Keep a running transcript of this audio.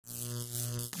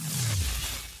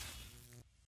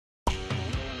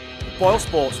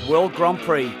Boylesports World Grand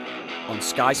Prix on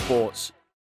Sky Sports.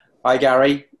 Hi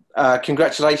Gary,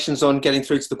 congratulations on getting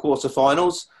through to the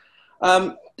quarterfinals.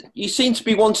 You seem to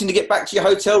be wanting to get back to your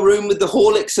hotel room with the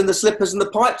Horlicks and the slippers and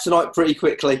the pipe tonight pretty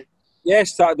quickly. Yeah,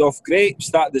 started off great,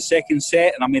 started the second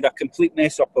set and I made a complete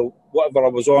mess up of whatever I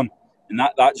was on, and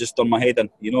that just done my head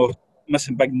in,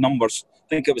 missing big numbers. I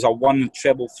think it was a 1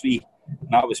 treble 3, and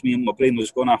that was me, and my brain was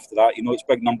going after that. It's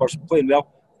big numbers, playing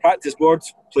well. Practice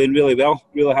boards, playing really well,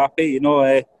 really happy. It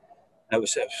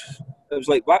was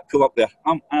like Blackpool up there.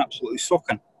 I'm absolutely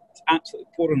soaking. It's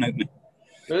absolutely pouring out me.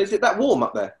 Well, is it that warm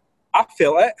up there? I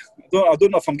felt it. I don't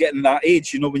know if I'm getting that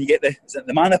age, when you get the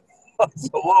man. It's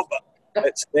a little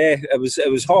bit.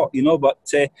 It was hot, but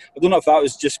I don't know if that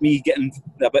was just me getting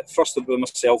a bit frustrated with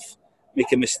myself,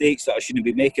 making mistakes that I shouldn't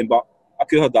be making, but I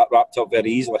could have that wrapped up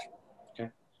very easily. Okay.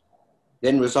 The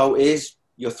end result is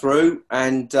you're through,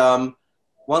 and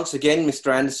once again,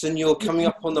 Mr. Anderson, you're coming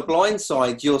up on the blind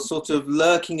side. You're sort of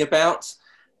lurking about.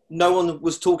 No one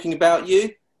was talking about you.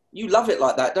 You love it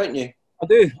like that, don't you? I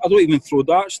do. I don't even throw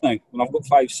darts now when I've got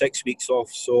 5-6 weeks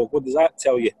off. So what does that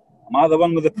tell you? Am I the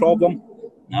one with the problem?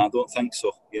 No, I don't think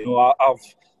so.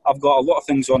 I've got a lot of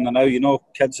things on now.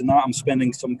 Kids and that. I'm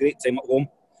spending some great time at home.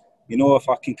 If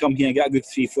I can come here and get a good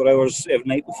 3-4 hours every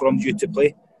night before I'm due to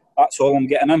play, that's all I'm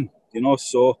getting in.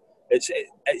 So it's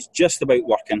just about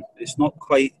working. It's not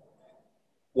quite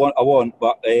what I want,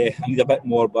 but I need a bit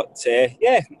more. But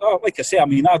like I say, I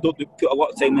don't put a lot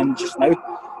of time in just now,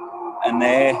 and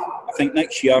I think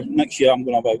next year I'm going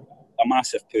to have a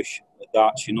massive push at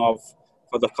darts. I've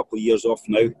had a couple of years off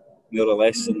now, more or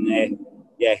less, and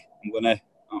I'm going to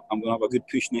have a good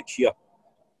push next year.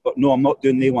 But no, I'm not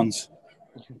doing the ones.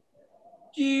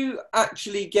 Do you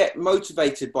actually get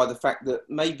motivated by the fact that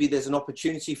maybe there's an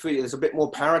opportunity for you? There's a bit more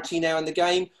parity now in the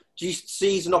game. Do you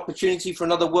seize an opportunity for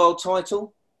another world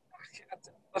title?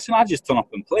 Listen, I just turn up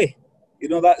and play.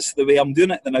 That's the way I'm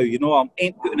doing it now. I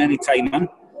ain't putting any time in.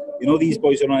 These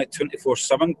boys are on it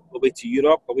 24/7, away to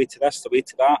Europe, away to this, away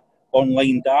to that,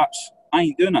 online darts. I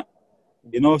ain't doing it.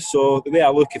 So the way I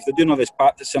look, if they're doing all this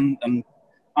practicing and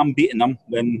I'm beating them,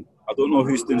 then I don't know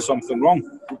who's doing something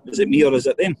wrong. Is it me or is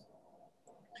it them?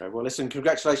 Okay, well, listen,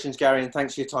 congratulations, Gary, and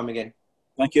thanks for your time again.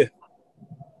 Thank you.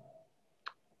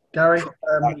 Gary,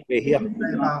 you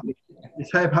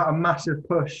say about a massive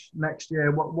push next year.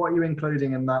 What are you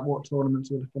including in that? What tournaments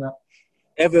are we looking at?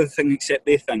 Everything except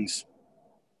they things.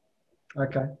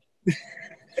 Okay.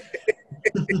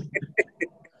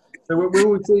 So will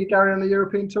we see Gary on the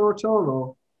European tour at all?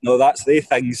 Or? No, that's they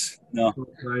things. No.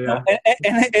 So, yeah.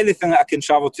 No. Anything that I can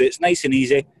travel to, it's nice and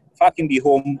easy. If I can be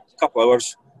home a couple of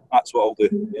hours, that's what I'll do.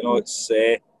 It's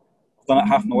I've done it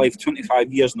half my life,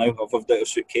 25 years now. I've lived out of a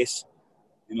suitcase.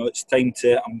 It's time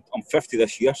to. I'm 50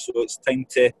 this year, so it's time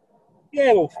to.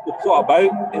 Yeah, we'll plot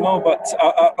about. But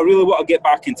I really want to get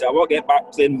back into it. I want to get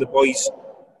back playing with the boys.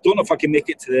 Don't know if I can make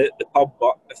it to the pub,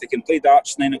 but if they can play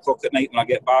darts 9 o'clock at night when I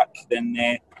get back, then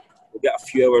we'll get a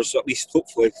few hours, at least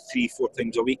hopefully 3-4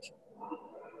 times a week.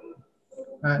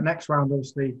 Next round,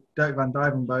 obviously, Dirk van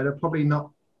Dijvenbode. Probably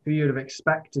not who you'd have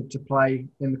expected to play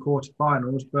in the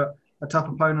quarterfinals, but a tough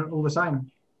opponent all the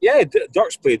same. Yeah,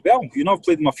 Dirk's played well. I've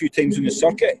played him a few times on the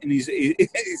circuit, and he's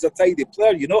a tidy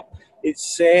player.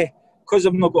 It's because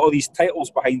I've not got all these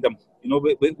titles behind him.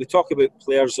 We talk about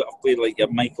players that have played like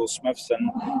your Michael Smiths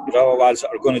and your other lads that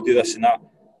are going to do this and that.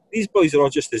 These boys are all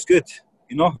just as good.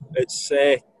 It's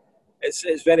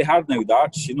very hard now,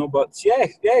 darts. But yeah,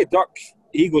 Dirk,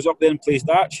 he goes up there and plays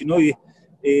darts.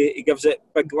 He gives it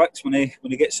big licks when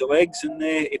he gets the legs, and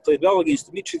he played well against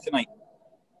Dimitri tonight.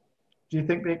 Do you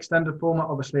think the extended format,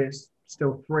 obviously it's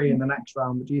still 3 in the next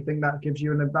round, but do you think that gives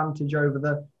you an advantage over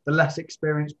the less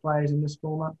experienced players in this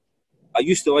format? I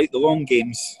used to like the long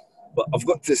games, but I've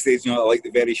got to the stage now I like the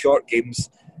very short games.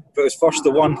 If it was first to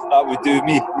one, that would do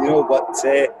me, no,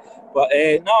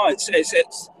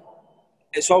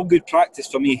 it's all good practice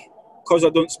for me. Because I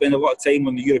don't spend a lot of time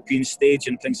on the European stage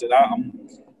and things like that, I'm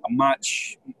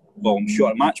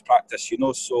short of match practice,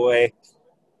 so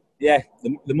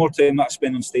the more time that I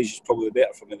spend on stage is probably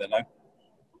better for me than now.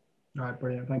 All right,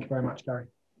 brilliant. Thank you very much, Gary.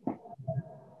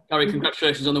 Gary,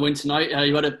 congratulations on the win tonight.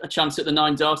 You had a chance at the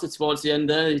 9 darter towards the end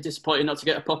there. You're disappointed not to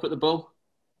get a pop at the ball?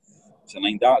 It's a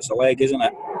 9 darts a leg, isn't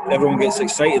it? Everyone gets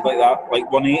excited like that, like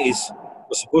 180s.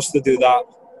 We're supposed to do that,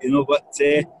 but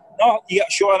no, you get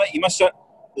a shot on it, you miss it.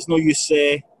 There's no use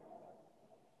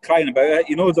crying about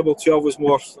it. Double 12 was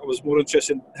more. I was more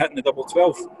interested in hitting the double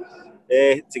 12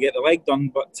 to get the leg done.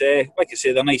 But like I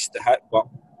say, they're nice to hit, but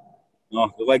no,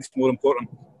 the leg's more important.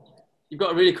 You've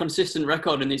got a really consistent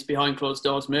record in these behind closed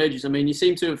doors majors. You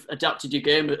seem to have adapted your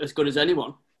game as good as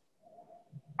anyone.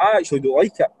 I actually don't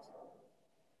like it.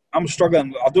 I'm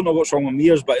struggling. I don't know what's wrong with my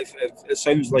ears, but it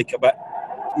sounds like a bit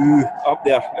up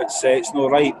there. It's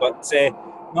not right, but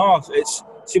no, it's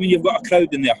see when you've got a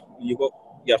crowd in there, you've got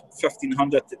your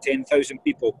 1,500 to 10,000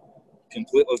 people,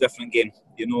 completely different game,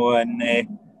 you know. And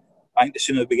I think the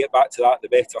sooner we get back to that, the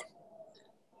better.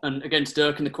 And against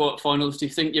Dirk in the quarterfinals, do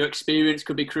you think your experience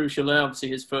could be crucial there? Obviously,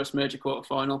 his first major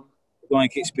quarterfinal. I don't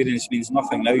think experience means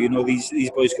nothing now. You know, these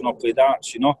boys cannot play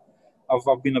darts. You know,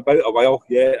 I've been about a while.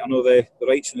 Yeah, I know the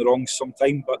rights and the wrongs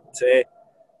sometimes, but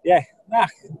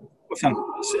listen,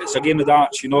 it's a game of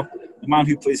darts. You know, the man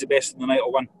who plays the best in the night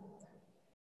will win.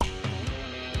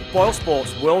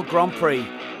 Boylesports World Grand Prix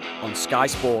on Sky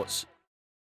Sports.